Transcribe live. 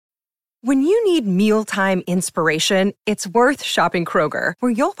When you need mealtime inspiration, it's worth shopping Kroger,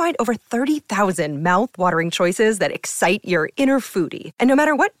 where you'll find over 30,000 mouth-watering choices that excite your inner foodie. And no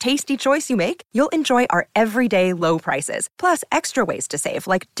matter what tasty choice you make, you'll enjoy our everyday low prices, plus extra ways to save,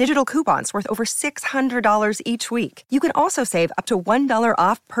 like digital coupons worth over $600 each week. You can also save up to $1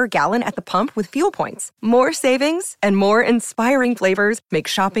 off per gallon at the pump with fuel points. More savings and more inspiring flavors make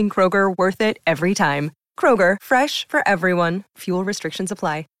shopping Kroger worth it every time. Kroger, fresh for everyone. Fuel restrictions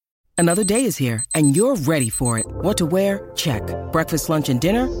apply. Another day is here, and you're ready for it. What to wear? Check. Breakfast, lunch, and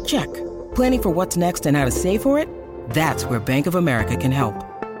dinner? Check. Planning for what's next and how to save for it? That's where Bank of America can help.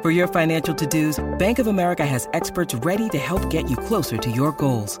 For your financial to-dos, Bank of America has experts ready to help get you closer to your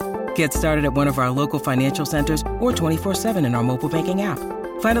goals. Get started at one of our local financial centers or 24/7 in our mobile banking app.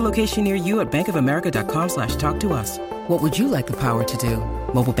 Find a location near you at bankofamerica.com/talktous. What would you like the power to do?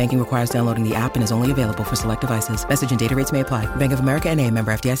 Mobile banking requires downloading the app and is only available for select devices. Message and data rates may apply. Bank of America N.A.,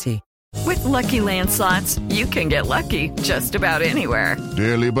 member FDIC. With Lucky Land Slots, you can get lucky just about anywhere.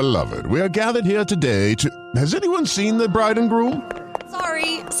 Dearly beloved, we are gathered here today to... Has anyone seen the bride and groom?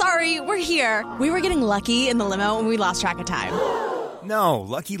 Sorry, we're here. We were getting lucky in the limo and we lost track of time. No,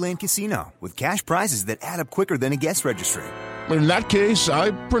 Lucky Land Casino, with cash prizes that add up quicker than a guest registry. In that case,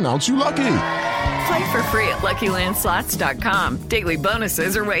 I pronounce you lucky. Play for free at LuckyLandSlots.com. Daily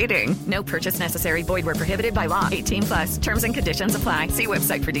bonuses are waiting. No purchase necessary. Void where prohibited by law. 18+. Terms and conditions apply. See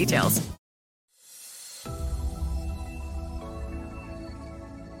website for details.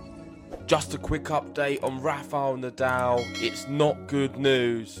 Just a quick update on Rafael Nadal. It's not good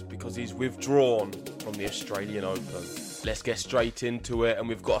news because he's withdrawn from the Australian Open. Let's get straight into it, and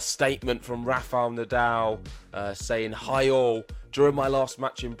we've got a statement from Rafael Nadal saying, "Hi all, during my last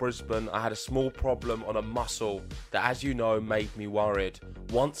match in Brisbane, I had a small problem on a muscle that, as you know, made me worried.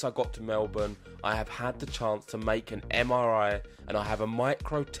 Once I got to Melbourne, I have had the chance to make an MRI, and I have a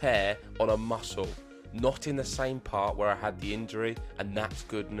micro tear on a muscle. Not in the same part where I had the injury, and that's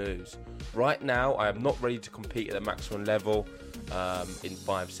good news. Right now, I am not ready to compete at the maximum level in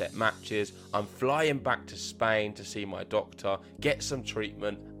 5-set matches. I'm flying back to Spain to see my doctor, get some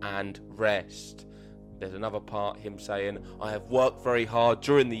treatment, and rest." There's another part, him saying, "I have worked very hard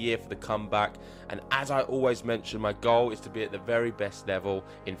during the year for the comeback, and as I always mention, my goal is to be at the very best level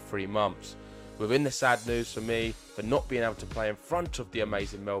in 3 months. Within the sad news for me for not being able to play in front of the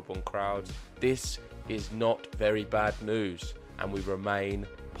amazing Melbourne crowds, this is not very bad news, and we remain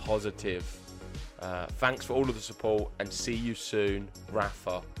positive. Thanks for all of the support, and see you soon,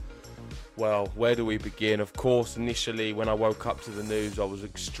 Rafa." Well, where do we begin? Of course, initially when I woke up to the news, I was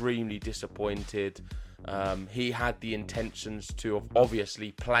extremely disappointed. He had the intentions to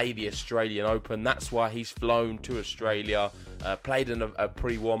obviously play the Australian Open. That's why he's flown to Australia, played in a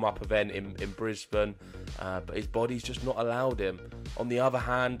pre-warm-up event in Brisbane, but his body's just not allowed him. On the other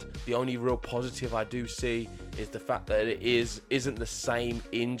hand, the only real positive I do see is the fact that it isn't the same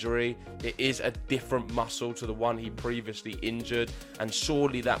injury. It is a different muscle to the one he previously injured, and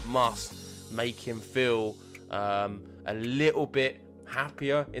surely that must make him feel a little bit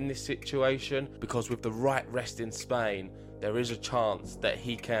happier in this situation, because with the right rest in Spain, there is a chance that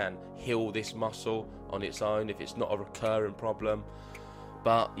he can heal this muscle on its own if it's not a recurring problem.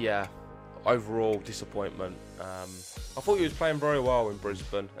 But yeah, overall disappointment. I thought he was playing very well in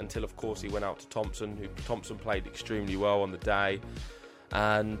Brisbane until, of course, he went out to Thompson, who Thompson played extremely well on the day.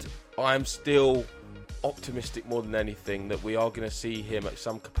 And I'm still optimistic more than anything that we are going to see him at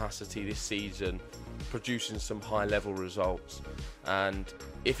some capacity this season producing some high-level results. And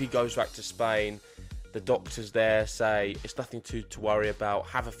if he goes back to Spain, the doctors there say it's nothing to worry about,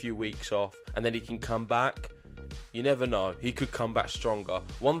 have a few weeks off, and then he can come back. You never know, he could come back stronger.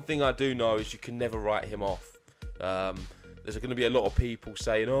 One thing I do know is you can never write him off. There's going to be a lot of people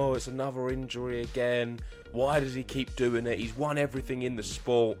saying, "Oh, it's another injury again. Why does he keep doing it? He's won everything in the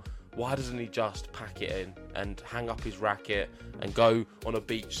sport. Why doesn't he just pack it in and hang up his racket and go on a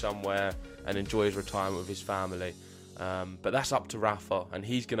beach somewhere and enjoy his retirement with his family?" But that's up to Rafa, and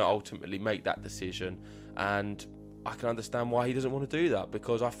he's going to ultimately make that decision. And I can understand why he doesn't want to do that,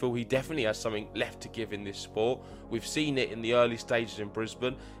 because I feel he definitely has something left to give in this sport. We've seen it in the early stages in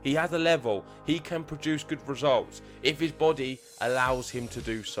Brisbane. He has a level. He can produce good results if his body allows him to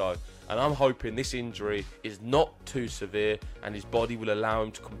do so. And I'm hoping this injury is not too severe and his body will allow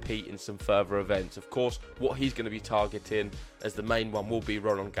him to compete in some further events. Of course, what he's going to be targeting as the main one will be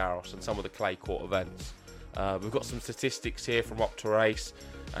Roland Garros and some of the clay court events. We've got some statistics here from Opta-Race,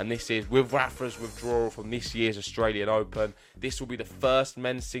 and this is with Rafa's withdrawal from this year's Australian Open. This will be the first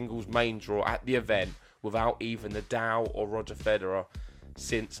men's singles main draw at the event without even Nadal or Roger Federer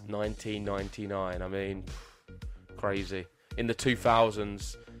since 1999. I mean, crazy. In the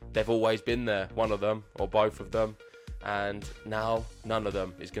 2000s, they've always been there, one of them or both of them. And now none of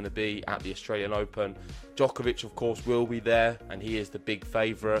them is going to be at the Australian Open. Djokovic, of course, will be there, and he is the big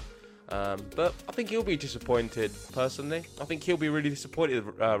favourite. But I think he'll be disappointed, personally. I think he'll be really disappointed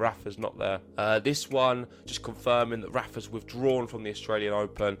that Rafa's not there. This one, just confirming that Rafa's withdrawn from the Australian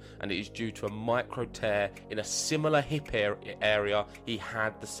Open, and it is due to a micro tear in a similar hip area he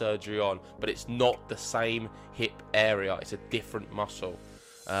had the surgery on. But it's not the same hip area, it's a different muscle.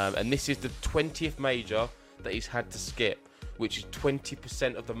 And this is the 20th major that he's had to skip, which is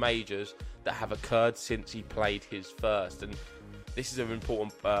 20% of the majors that have occurred since he played his first. And this is an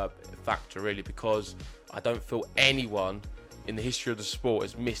important factor, really, because I don't feel anyone in the history of the sport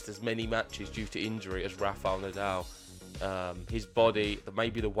has missed as many matches due to injury as Rafael Nadal. His body,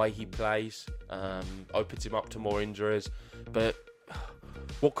 maybe the way he plays, opens him up to more injuries. But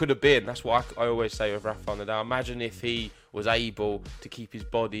what could have been? That's what I always say with Rafael Nadal. Imagine if he was able to keep his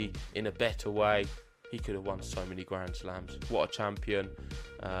body in a better way. He could have won so many Grand Slams. What a champion,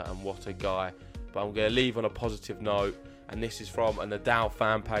 and what a guy. But I'm going to leave on a positive note, and this is from a Nadal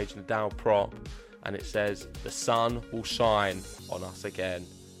fan page, Nadal Prop, and it says, "The sun will shine on us again."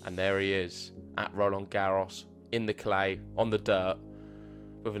 And there he is, at Roland Garros, in the clay, on the dirt,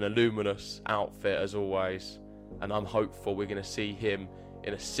 with an luminous outfit as always. And I'm hopeful we're going to see him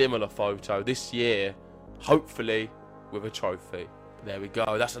in a similar photo this year, hopefully with a trophy. There we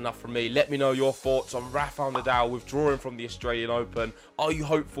go, that's enough from me. Let me know your thoughts on Rafael Nadal withdrawing from the Australian Open. Are you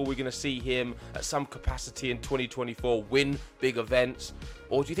hopeful we're going to see him at some capacity in 2024 win big events?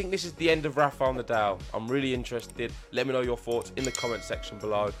 Or do you think this is the end of Rafael Nadal? I'm really interested. Let me know your thoughts in the comment section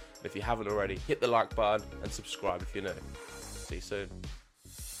below. And if you haven't already, hit the like button and subscribe if you're new. See you soon.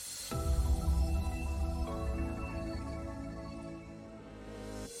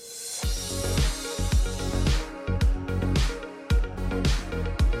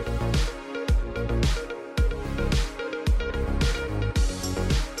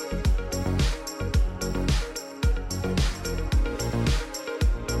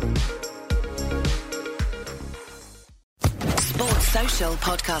 Social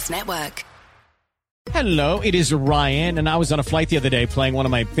Podcast Network. Hello, it is Ryan, and I was on a flight the other day playing one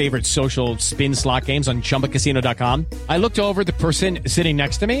of my favorite social spin slot games on ChumbaCasino.com. I looked over at the person sitting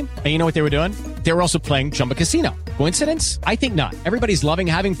next to me, and you know what they were doing? They were also playing Chumba Casino. Coincidence? I think not. Everybody's loving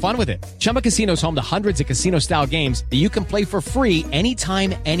having fun with it. Chumba Casino is home to hundreds of casino-style games that you can play for free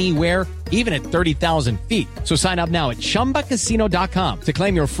anytime, anywhere, even at 30,000 feet. So sign up now at ChumbaCasino.com to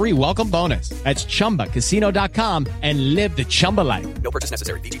claim your free welcome bonus. That's ChumbaCasino.com and live the Chumba life. No purchase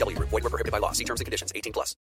necessary. VGW. Void where prohibited by law. See terms and conditions. 18+.